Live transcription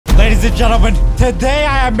Ladies and gentlemen, today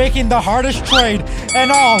I am making the hardest trade in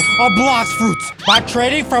all of Blox fruits by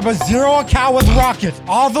trading from a 0 account with Rocket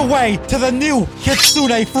all the way to the new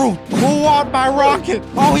Kitsune fruit. Who want my Rocket?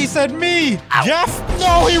 Oh, he said me. Ow. Jeff?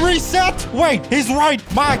 No, he reset. Wait, he's right.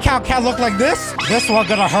 My account can't look like this. This one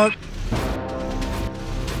gonna hurt.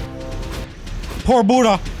 Poor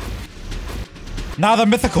Buddha. Now the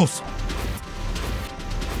mythicals.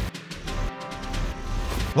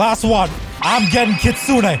 Last one. I'm getting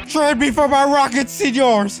Kitsune. Trade me for my Rocket,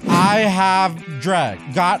 senors. I have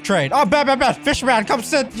got trade. Oh, bet. Fishman, come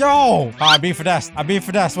sit. Yo. Oh, I'm being finessed.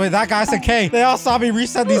 Wait, that guy said K. They all saw me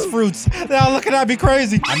reset these fruits. They all looking at me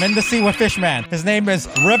crazy. I'm in the sea with Fishman. His name is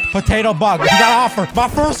Rip Potato Bug. He got an offer. My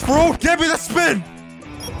first fruit. Give me the spin.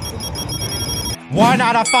 1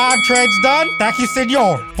 out of 5 trades done. Thank you,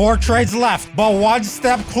 senor. 4 trades left, but 1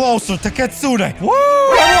 step closer to Kitsune. Woo!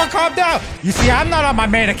 Everyone calm down. You see, I'm not on my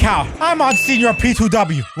main account. I'm on Senior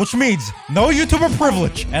P2W, which means no YouTuber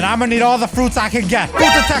privilege. And I'm gonna need all the fruits I can get. Fruit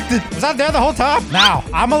detected. Was that there the whole time? Now,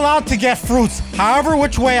 I'm allowed to get fruits however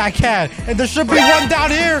which way I can. And there should be one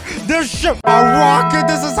down here. There should... A Rocket,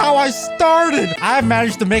 this is how I started. I've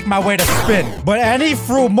managed to make my way to spin. But any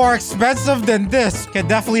fruit more expensive than this can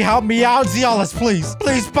definitely help me out. Zealous, please,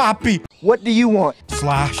 Poppy. What do you want?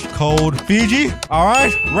 /code Fiji. All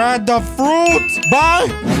right, random fruit. Bye.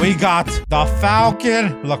 We got the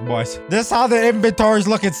Falcon. Look, boys, this is how the inventory's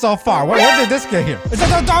looking so far. When did this get here? Is it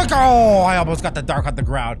the dark? Oh, I almost got the dark on the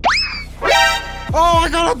ground. Oh, I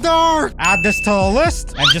got a dark. Add this to the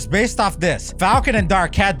list. And just based off this, Falcon and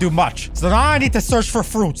dark can't do much. So now I need to search for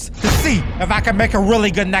fruits to see if I can make a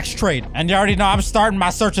really good next trade. And you already know I'm starting my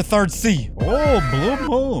search of third C. Oh, Blue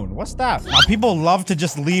Moon. What's that? Now, people love to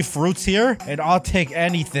just leave fruits here and I'll take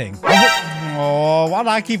anything. Oh, why do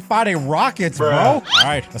I keep finding rockets, bro? All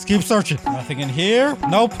right, let's keep searching. Nothing in here.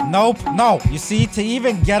 Nope. No. You see, to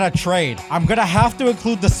even get a trade, I'm gonna have to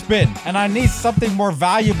include the spin. And I need something more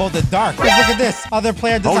valuable than dark. Because look at this. Other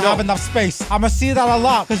player doesn't have enough space. I'm gonna see that a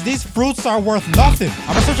lot because these fruits are worth nothing.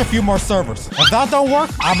 I'm gonna search a few more servers. If that don't work,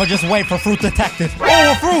 I'm gonna just wait for fruit detected.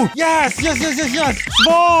 Oh, a fruit. Yes.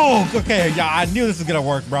 Smoke. Okay, yeah, I knew this was gonna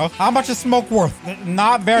work, bro. How much is smoke worth?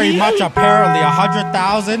 Not very much, apparently.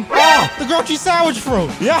 100,000. Oh, the grilled cheese sandwich fruit.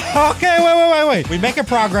 Yeah, okay, wait. We making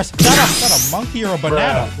progress. Is that a monkey or a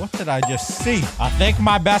banana? What did I just see? I think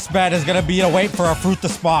my best bet is gonna be to wait for a fruit to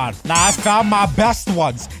spawn. Now, I found my best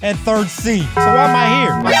ones in third C. So why am I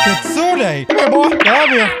here? Kitsune. Come here, boy.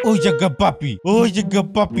 Come here. Oh, you good puppy.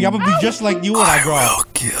 I'm gonna be just like you when I grow up. I will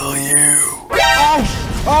kill you.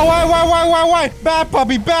 Oh, wait. Bad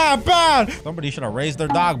puppy, bad. Somebody should have raised their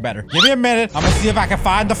dog better. Give me a minute. I'm gonna see if I can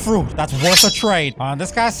find the fruit that's worth a trade.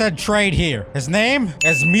 This guy said trade here. His name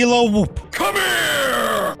is Milo Whoop. Come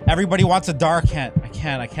here. Everybody wants a dark. I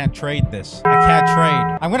can't trade this. I can't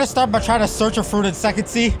trade. I'm gonna start by trying to search a fruit in second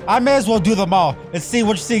C. I may as well do them all and see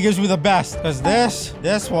which C gives me the best. Because this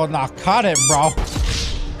will not cut it, bro.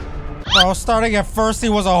 Bro, starting at first C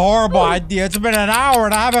was a horrible idea. It's been an hour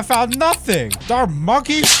and I haven't found nothing. Dark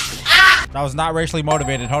monkey. That was not racially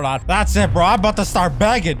motivated. Hold on. That's it, bro. I'm about to start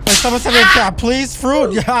begging. Wait, someone said in chat, please,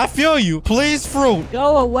 fruit. Yeah, I feel you. Please, fruit.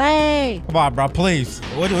 Go away. Come on, bro. Please.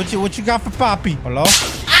 What you got for Poppy? Hello?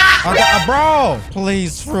 Bro,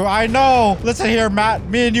 please, fruit. I know. Listen here, Matt.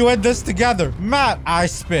 Me and you end this together. Matt, I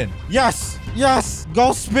spin. Yes.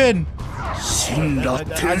 Go spin.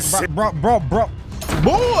 Bro.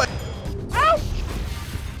 Boy.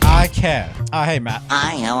 I can. Hey, Matt.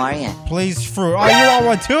 Hi, how are you? Please, fruit. Oh, you want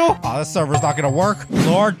one too? Oh, this server's not gonna work.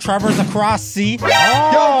 Lord Trevor's across C.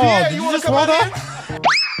 Oh, did you just roll that?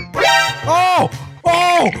 Oh,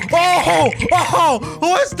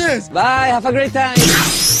 who is this? Bye, have a great time.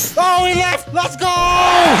 Oh, he left. Let's go.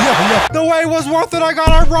 Yeah. The wait was worth it. I got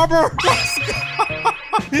our rubber. Let's go.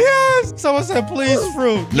 Yes. Someone said, please,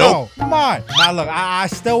 fruit. No, come on. Now, look, I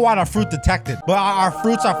still want a fruit detected, but our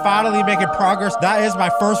fruits are finally making progress. That is my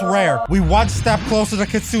first rare. We 1 step closer to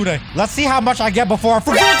Kitsune. Let's see how much I get before our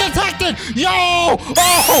fruit detected. Yo. Oh,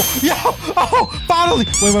 finally.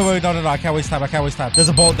 Wait. No. I can't waste time. There's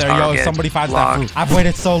a bolt there. Yo, if somebody finds that fruit. I've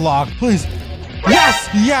waited so long. Please. Yes.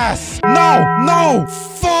 No.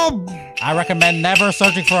 I recommend never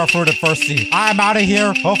searching for a fruit at first C. I'm out of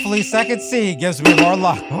here. Hopefully second C gives me more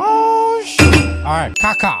luck. Oh, shit. All right,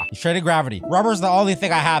 caca. He's trading gravity. Rubber's the only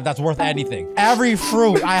thing I have that's worth anything. Every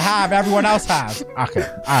fruit I have, everyone else has. Okay,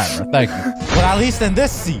 all right, bro, thank you. But at least in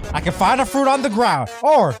this sea, I can find a fruit on the ground,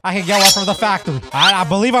 or I can get one from the factory. I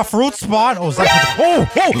believe a fruit spawn. Oh, is that? Oh,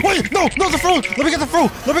 wait, no, the fruit. Let me get the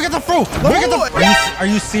fruit. Let me get the fruit. Let me get the. Are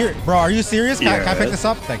you serious, bro? Are you serious? Can I pick this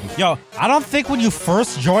up? Thank you. Yo, I don't think when you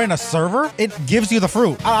first join a server, it gives you the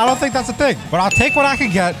fruit. I don't think that's a thing. But I'll take what I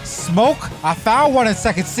can get. Smoke. I found one in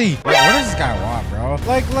second sea. What does this guy want, bro?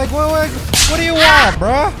 Like, what do you want,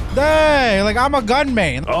 bro? Dang, like I'm a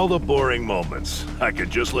gunman. All the boring moments. I could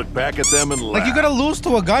just look back at them and laugh. Like you're gonna lose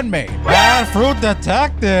to a gunman. Bad fruit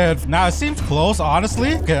detected. Now it seems close,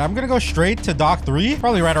 honestly. Okay, I'm gonna go straight to dock 3.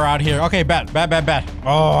 Probably right around here. Okay, bet.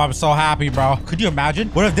 Oh, I'm so happy, bro. Could you imagine?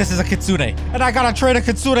 What if this is a Kitsune? And I gotta trade a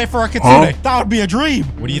Kitsune for a Kitsune. That would be a dream.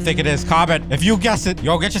 What do you think it is? Comment. If you guess it,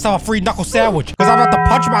 yo, get yourself a free knuckle sandwich. Because I'm about to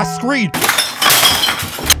punch my screen.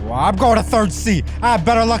 Well, I'm going to third C. I have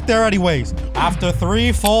better luck there anyways. After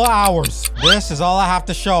 3 full hours, this is all I have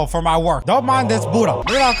to show for my work. Don't mind this Buddha.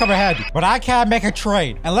 Maybe I'll come ahead. But I can't make a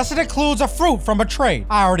trade unless it includes a fruit from a trade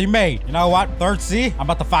I already made. You know what? Third C, I'm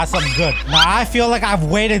about to find something good. Now, I feel like I've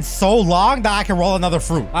waited so long that I can roll another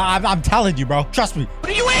fruit. I'm telling you, bro. Trust me. What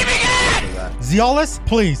are you aiming at? Zeolus,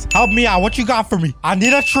 please help me out. What you got for me? I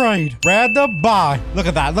need a trade. Random buy. Look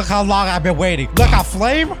at that. Look how long I've been waiting. Look at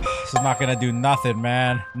flame. This is not gonna do nothing,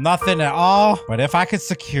 man. Nothing at all. But if I could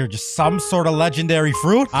secure just some sort of legendary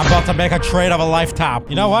fruit, I'm about to make a trade of a lifetime.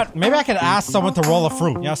 You know what? Maybe I could ask someone to roll a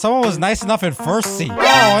fruit. You know, someone was nice enough in first seat. Oh,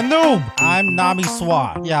 a noob. I'm Nami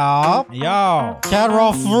Swat. Yo. Can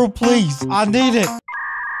roll fruit, please? I need it.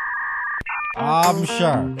 I'm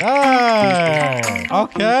sure. Hey.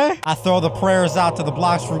 Okay. I throw the prayers out to the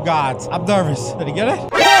Blox fruit gods. I'm nervous. Did he get it?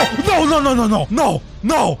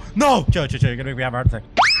 No. Chill. You're gonna make me have a heart attack.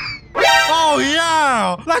 Oh,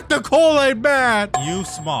 yeah. Like the Kool-Aid man. You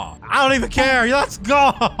small. I don't even care. Let's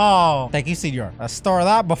go. Thank you, senor. Let's store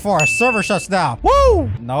that before our server shuts down. Woo.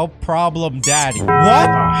 No problem, daddy. What?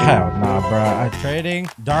 Oh, hell nah, bro. I'm trading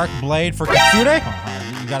Dark Blade for Kitsune.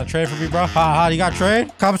 You got a trade for me, bro? You got a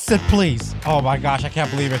trade? Come sit, please. Oh, my gosh. I can't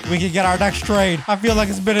believe it. We can get our next trade. I feel like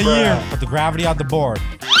it's been a year. Put the gravity on the board.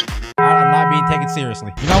 I'm not being taken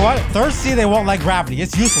seriously. You know what? Third C, they won't like gravity.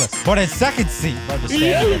 It's useless. But in second C, bro, just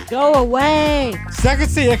stand Go away. Second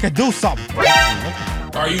C, it could do something.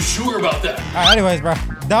 Are you sure about that? All right, anyways, bro.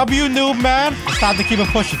 W, noob, man. It's time to keep it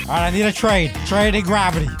pushing. All right, I need a trade. Trading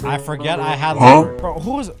gravity. I forget I had... Bro,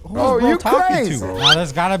 who's bro talking to? Now,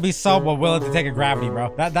 there's got to be someone willing to take a gravity,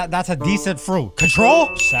 bro. That's a decent fruit. Control?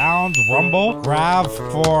 Sound, rumble. Grab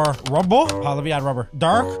for rumble. Oh, let me add rubber.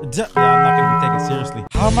 Dark? Yeah, I'm not going to be taken seriously.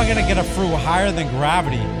 How am I going to get a fruit higher than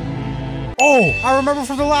gravity? Oh, I remember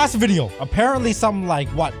from the last video. Apparently something like,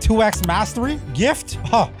 what, 2x mastery? Gift?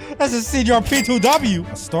 Huh, that's a senior P2W.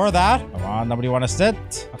 Let's store that. Come on, nobody want to sit?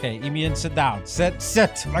 Okay, Emian, sit down.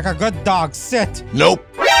 Sit. Like a good dog, sit. Nope.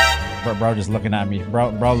 Bro just looking at me. Bro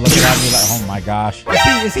looking at me like, oh my gosh.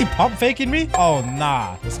 Is he pump faking me? Oh,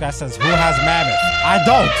 nah. This guy says, who has mammoth? I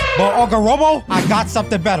don't. But Ogorobo, I got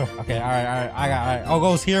something better. Okay, all right.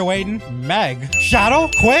 Ogo's here waiting. Meg. Shadow?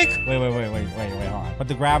 Quake? Wait, hold on. Put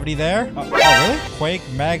the gravity there. Oh, really? Quake,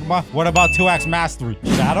 magma. What about 2x mastery?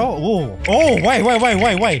 Shadow? Ooh. Oh,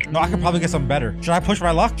 wait. No, I could probably get some better. Should I push my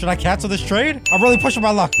luck? Should I cancel this trade? I'm really pushing my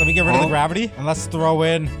luck. Let me get rid of the gravity and let's throw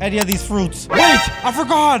in any of these fruits. Wait, I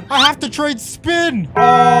forgot. I have to trade spin. Oh,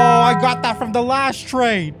 I got that from the last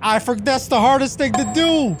trade. I forgot that's the hardest thing to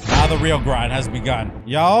do. Now the real grind has begun.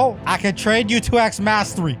 Yo, I can trade you 2x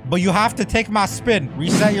mastery, but you have to take my spin.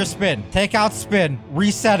 Reset your spin. Take out spin.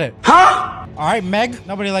 Reset it. Huh? All right, Meg.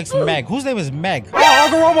 Nobody likes Meg. Whose name is Meg? Oh,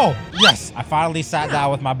 Ogorobo. Yes, I finally sat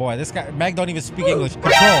down with my boy. This guy, Meg, don't even speak English.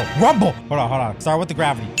 Control. Rumble. Hold on. Start with the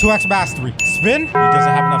gravity. 2x mastery. Spin. He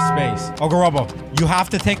doesn't have enough space. Ogorobo, you have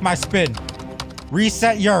to take my spin.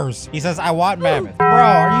 Reset yours. He says, I want mammoth. Bro,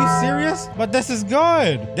 are you serious? But this is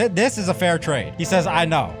good. This is a fair trade. He says, I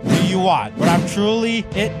know. Do you want? But I'm truly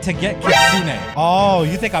it to get Kitsune. Oh,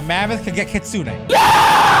 you think a mammoth could get Kitsune?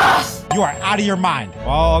 Yes! You are out of your mind.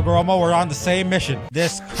 Well, Ogoromo, we're on the same mission.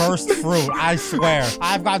 This cursed fruit, I swear.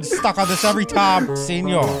 I've gotten stuck on this every time.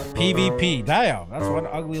 Senor, PvP. Damn, that's one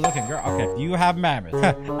ugly looking girl. Okay, you have mammoth.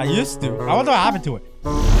 I used to. I wonder what happened to it.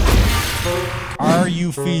 Are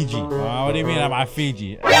you Fiji? What do you mean am I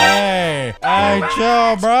Fiji? Hey,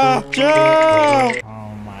 chill, bro. Chill.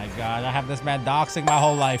 Oh my God, I have this man doxing my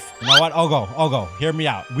whole life. You know what? Ogo, hear me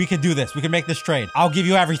out. We can do this. We can make this trade. I'll give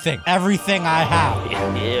you everything. Everything I have.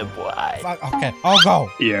 Yeah, boy. Okay, Ogo.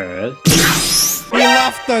 Yes. He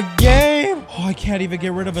left the game. Oh, I can't even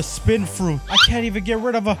get rid of a spin fruit. I can't even get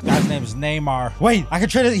rid of a... Guy's name is Neymar. Wait, I can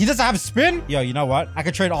trade it. He doesn't have a spin? Yo, you know what? I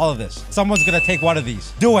can trade all of this. Someone's gonna take one of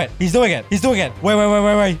these. Do it. He's doing it. He's doing it.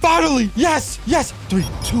 Wait. Finally. Yes. 3,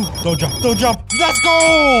 2. Don't jump. Let's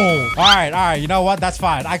go. All right. You know what? That's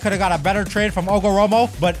fine. I could have got a better trade from Ogoromo,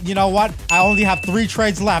 but you know what? I only have 3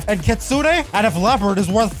 trades left. And Kitsune? And if Leopard is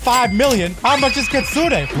worth 5 million, how much is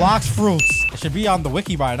Kitsune? Blox fruits. It should be on the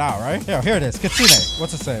wiki by now, right? Here it is. Kitsune.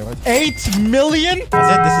 What's it say? 8 million?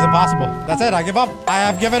 That's it. This is impossible. That's it. I give up. I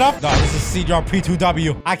have given up. No, this is C-Drop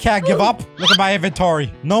P2W. I can't give up. Look at my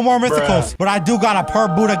inventory. No more mythicals. But I do got a per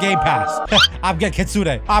Buddha game pass. I'm getting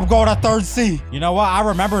Kitsune. I'm going to 3rd C. You know what? I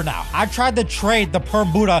remember now. I tried to trade the per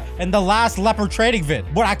Buddha in the last leopard trading vid,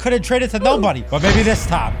 but I couldn't trade it to nobody. But maybe this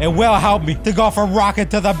time it will help me to go from rocket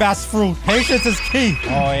to the best fruit. Patience is key.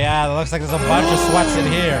 Oh yeah, it looks like there's a bunch of sweats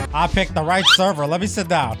in here. I picked the right server. Let me sit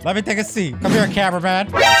down. Let me take a seat. Come here, cameraman.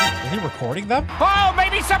 Is he recording them? Oh,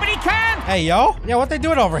 maybe somebody can. Hey, yo. Yeah, what they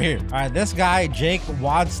doing over here? All right, this guy, Jake,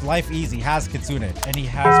 wants life easy, has Kitsune, and he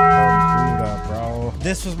has Buddha, bro.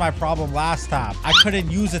 This was my problem last time. I couldn't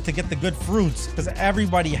use it to get the good fruits because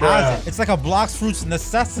everybody has it. It's like a Blox fruits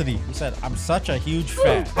necessity. He said, I'm such a huge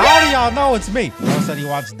fan. How do y'all know it's me? Bro said he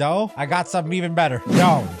wants dough. I got something even better.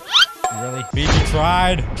 Dough. Really? Fiji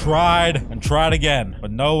tried again,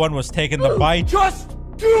 but no one was taking the bite. Just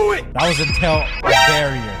do it. That was until a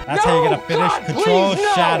barrier. That's how you're gonna finish. God, Control, please,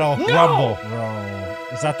 no, shadow, no. rumble. Bro,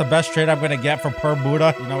 is that the best trade I'm gonna get for per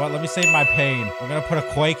Buddha? You know what? Let me save my pain. I'm gonna put a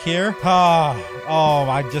quake here. Oh,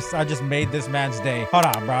 I just made this man's day. Hold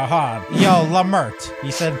on, bro. Hold on. Yo, Lamert.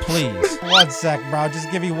 He said, please. 1 sec, bro.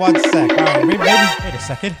 Just give me 1 sec. All right, maybe. Wait a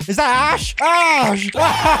second. Is that Ash?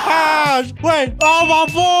 Ash! Wait. Oh, my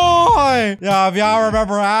boy. Yeah, if y'all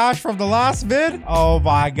remember Ash from the last vid? Oh,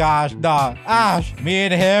 my gosh. Nah. Ash. Me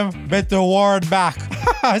and him been through war and back.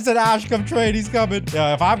 I said, Ash, come trade. He's coming.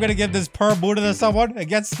 Yeah, if I'm gonna give this per Buddha to someone and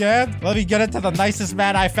get scammed, let me get it to the nicest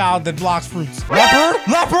man I found in Blox fruits.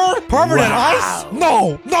 Leopard? Permanent ice?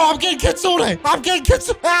 No, I'm getting Kitsune. Ash,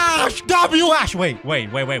 Ash. Wait.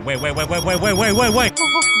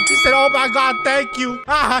 He said, oh my God, thank you.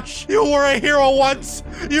 Ash, you were a hero once.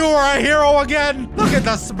 You were a hero again. Look at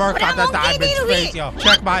the smirk on the diamond's face, yo.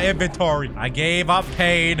 Check my inventory. I gave up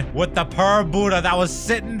pain with the per Buddha that was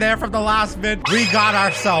sitting there from the last vid. We got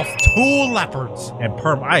ourselves 2 leopards and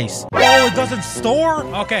perm ice. Oh, it doesn't store?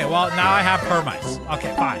 Okay, well, now I have perm ice.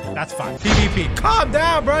 Okay, fine. That's fine. PvP. Calm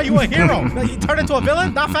down, bro. You a hero. You turn into a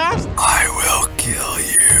villain? Not fast? I will kill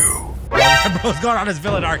you. Bro's going on his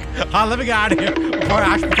villain arc. Let me get out of here before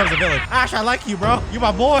Ash becomes a villain. Ash, I like you, bro. You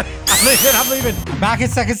my boy. I'm leaving. Back in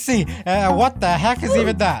 2nd C. What the heck is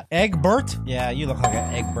even that? Egbert? Yeah, you look like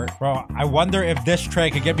an Egbert. Bro, I wonder if this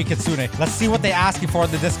trade could get me Kitsune. Let's see what they asking for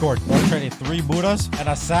in the Discord. We're trading 3 Buddhas and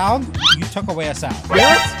a sound. You took away a sound. What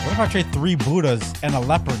if I trade 3 Buddhas and a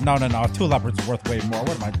leopard? No. 2 leopards is worth way more.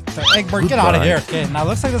 What am I? Egbert, get out of here. Okay, now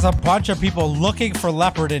looks like there's a bunch of people looking for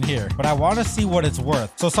leopard in here, but I want to see what it's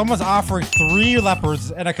worth. So someone's offering 3 leopards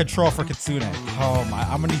and a control for Kitsune. Oh my,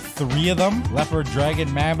 I'm gonna need 3 of them. Leopard,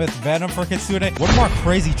 dragon, mammoth, venom for Kitsune. One more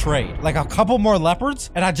crazy trade. Like a couple more leopards,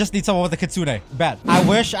 and I just need someone with a Kitsune. Bet. I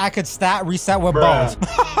wish I could stat reset with bows.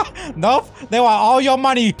 Nope. They want all your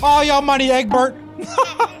money. All your money, Egbert.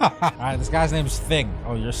 All right, this guy's name's Thing.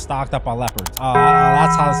 Oh, you're stocked up on leopards.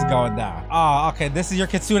 That's how this is going down. Oh, okay. This is your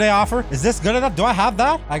Kitsune offer. Is this good enough? Do I have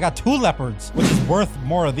that? I got 2 leopards, which is worth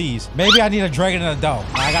more of these. Maybe I need a dragon and a doe.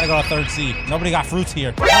 I gotta go to 3rd C. Nobody got fruits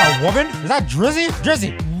here. Oh, a woman? Is that Drizzy?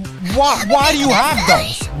 Drizzy, why do you have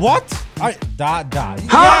those? What? All right, Yeah,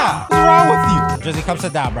 what's wrong with you? Drizzy, come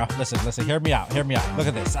sit down, bro. Listen, hear me out. Look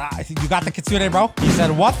at this. You got the Kitsune, bro? He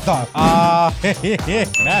said, what the?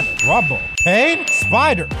 Man, rumble. Pain?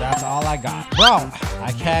 Spider. That's all I got. Bro,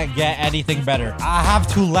 I can't get anything better. I have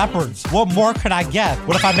 2 leopards. What more could I get?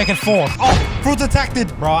 What if I make it 4? Oh, fruit detected.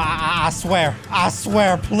 Bro, I swear,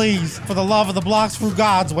 please. For the love of the Blox fruit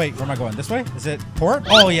gods. Wait, where am I going? This way? Is it port?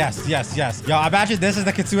 Oh, yes. Yo, imagine this is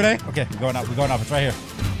the Kitsune. Okay, we're going up. It's right here.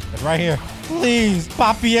 It's right here. Please.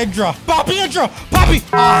 Poppy Indra. Poppy! A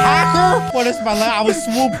hacker? What is my life? I was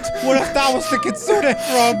swooped. What if that was the Kitsune?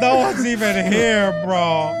 Bro, no one's even here,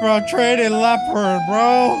 bro. Bro, traded leopard,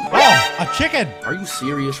 bro. Oh, a chicken. Are you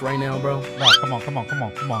serious right now, bro? Bro, come on.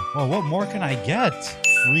 Well, what more can I get?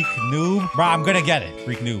 Freak noob. Bro, I'm gonna get it.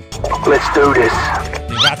 Freak noob. Let's do this.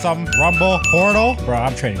 You got some? Rumble? Portal? Bro,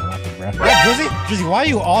 I'm trading leopard, bro. Hey, Drizzy, why are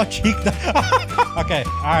you all cheeked up? All Okay,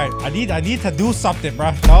 all right. I need to do something,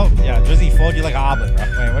 bro. No, yeah, Drizzy fold you like an omelet, bro.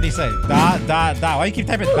 Wait, what do you say? Dot. Why you keep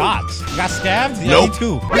typing dots? You got scammed? Yeah, me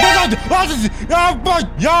too.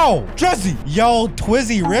 Yo, Drizzy. Yo,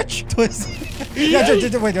 Twizzy Rich. Twizzy. Yeah,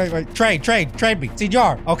 wait. Trade me.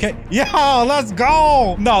 Senor. Okay. Yo, let's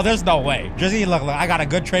go. No, there's no way. Drizzy, look, I got a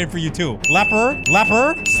good trade for you too. Leper,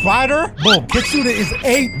 spider, boom. Kitsune is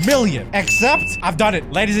 8 million. Except I've done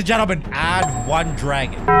it. Ladies and gentlemen, add 1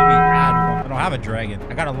 dragon. What do you mean add 1? I don't have a dragon.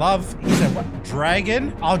 I gotta love. He said what?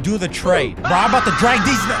 Dragon? I'll do the trade. Bro, I'm about to drag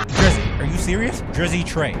these. Drizzy, are you serious? Drizzy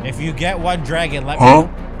trade. If you get 1 dragon, let me know.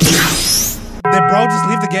 Did bro just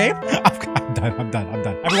leave the game? I'm done.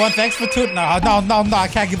 Everyone, thanks for tuning. No, I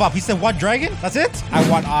can't give up. He said 1 dragon? That's it? I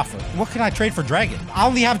want offer. What can I trade for dragon? I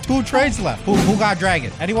only have 2 trades left. Who got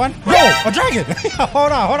dragon? Anyone? Yo, a dragon.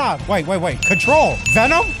 Hold on. Wait. Control.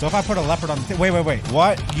 Venom? So if I put a leopard on the wait.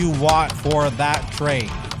 What you want for that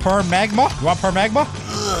trade? Per magma? You want per magma?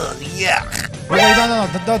 Yeah. Wait,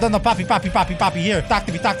 no, Poppy, here. Talk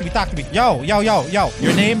to me. Yo.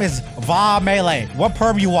 Your name is Va Melee. What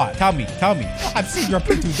perm you want? Tell me. I've seen your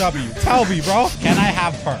P2W. Tell me, bro. Can I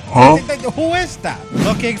have perm? Huh? Who is that?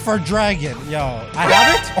 Looking for dragon. Yo, I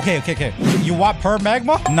have it? Okay. You want perm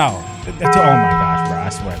magma? No. Oh my gosh, bro. I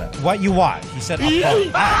swear that. What you want? He said a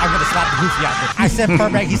perm. I'm gonna slap the goofy out there. I said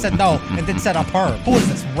perm mag. He said no, and then said a perm. Who is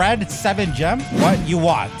this? Red 7 gem? What you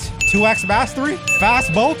want? 2x mastery?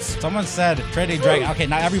 Fast boats? Someone said trading dragon. Okay,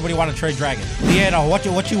 now everybody want to trade dragon. Liano, what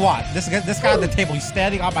you want? This guy on the table. He's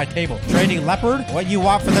standing on my table. Trading leopard? What you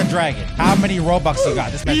want for the dragon? How many Robux you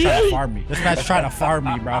got? This man's trying to farm me. This man's trying to farm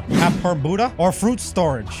me, bro. You have perm Buddha or fruit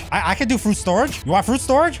storage? I can do fruit storage. You want fruit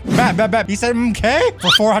storage? Bet. He said okay for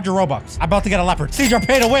 400 Robux. I'm about to get a leopard. Caesar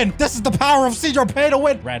pay to win. This is the power of Caesar pay to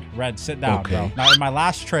win. Red, sit down, bro. Now in my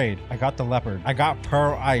last trade, I got the leopard. I got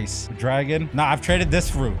pearl ice. Dragon. Now I've traded this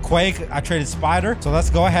fruit. I traded spider. So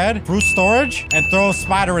let's go ahead. Fruit storage and throw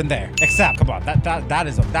spider in there. Except, come on, that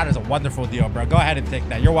is a wonderful deal, bro. Go ahead and take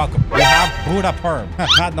that. You're welcome. You have Buddha perm.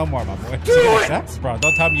 Not no more, my boy. Accept? Bro,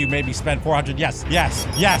 don't tell me you made me spend 400. Yes.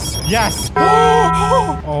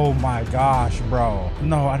 Oh my gosh, bro.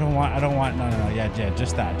 No, I don't want. No. Yeah,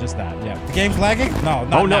 just that. Yeah. The game's lagging? No,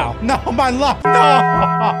 not now. No, my luck. No.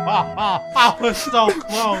 I was so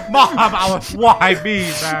close. Mom, why me,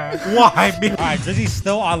 man? Why me? All right, Drizzy's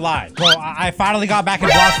still online. Bro, I finally got back in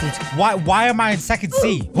Blox Fruits. Why am I in second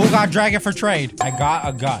C? Who got dragon for trade? I got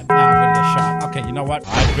a gun. Now I'm gonna get shot. Okay, you know what?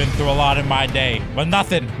 I've been through a lot in my day, but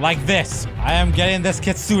nothing like this. I am getting this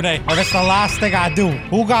Kitsune. Or that's the last thing I do.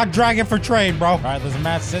 Who got dragon for trade, bro? All right, there's a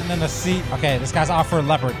man sitting in the seat. Okay, this guy's offering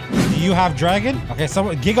leopard. Do you have dragon? Okay,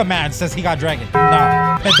 someone Giga Man says he got dragon.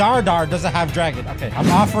 No. Pedardar doesn't have dragon. Okay, I'm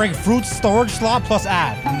offering fruit storage slot plus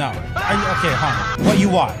ad. No. Okay, huh? What you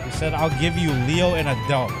want? He said I'll give you Leo and a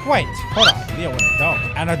doe. Wait, hold on. Leo and a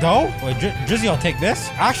doe. And a doe? Wait, Drizzy will take this?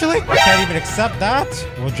 Actually, I can't even accept that.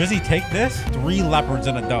 Will Drizzy take this? 3 leopards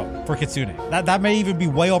and a doe for Kitsune. That may even be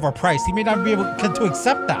way overpriced. He may not be able to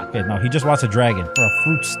accept that. Okay, no, he just wants a dragon for a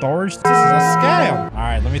fruit storage. This is a scam. All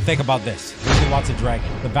right, let me think about this. Drizzy wants a dragon.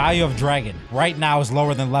 The value of dragon right now is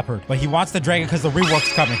lower than leopard, but he wants the dragon because the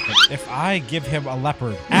rework's coming. If I give him a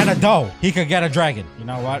leopard and a doe, he could get a dragon. You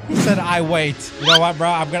know what? He said I wait. You know what, bro?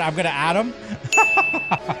 I'm gonna add him.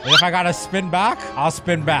 And if I gotta spin back, I'll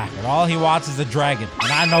spin back. But all he wants is a dragon,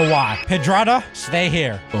 and I know why. Pedrada, stay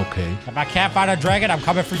here. Okay. If I can't find a dragon, I'm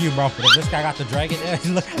coming for you, bro. But if this guy got the dragon,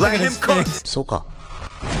 look at his face. Soka.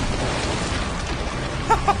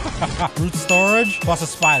 Fruit storage plus a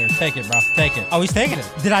spider. Take it, bro. Take it. Oh, he's taking it.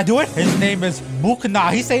 Did I do it? His name is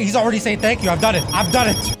Bukna. He's already saying thank you. I've done it. I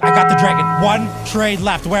got the dragon. 1 trade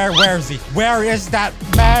left. Where is he? Where is that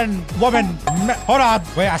man, woman? Hold on.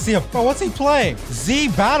 Wait, I see him. Bro, what's he playing? Z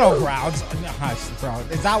Battlegrounds. Bro,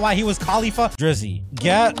 is that why he was Khalifa? Drizzy,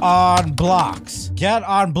 get on Blox. Get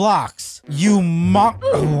on Blox. You monk.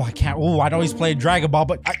 Oh, I can't. Oh, I know he's playing Dragon Ball,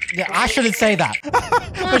 but I shouldn't say that.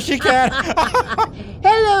 But she can.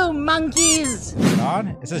 Hello, monkeys. On?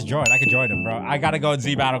 It says join. I can join him, bro. I gotta go in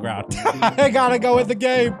Z Battleground. I gotta go in the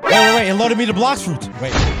game. Wait. It loaded me to Blox Fruits.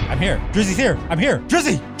 Wait, I'm here. Drizzy's here. I'm here.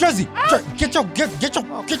 Drizzy. Get your.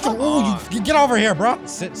 Oh, you get over here, bro.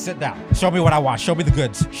 Sit down. Show me what I want. Show me the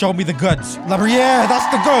goods. Leopard. Yeah, that's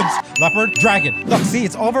the goods. Leopard, dragon. Look, see,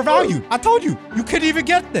 it's overvalued. I told you. You couldn't even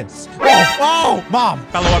get this. Oh, mom.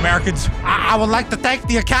 Fellow Americans, I would like to thank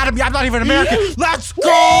the Academy. I'm not even American. Let's go.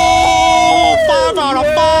 5 out of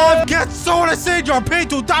 5. Kitsune Senior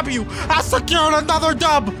P2W. I secured another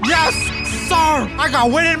dub. Yes. sir. I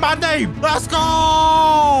got win in my name. Let's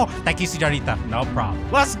go. Thank you, señorita. No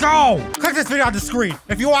problem. Let's go. Click this video on the screen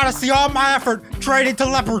if you want to see all my effort trading to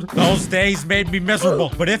Leopard. Those days made me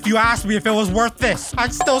miserable, but if you asked me if it was worth this,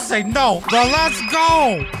 I'd still say no. But let's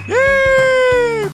go. Yee!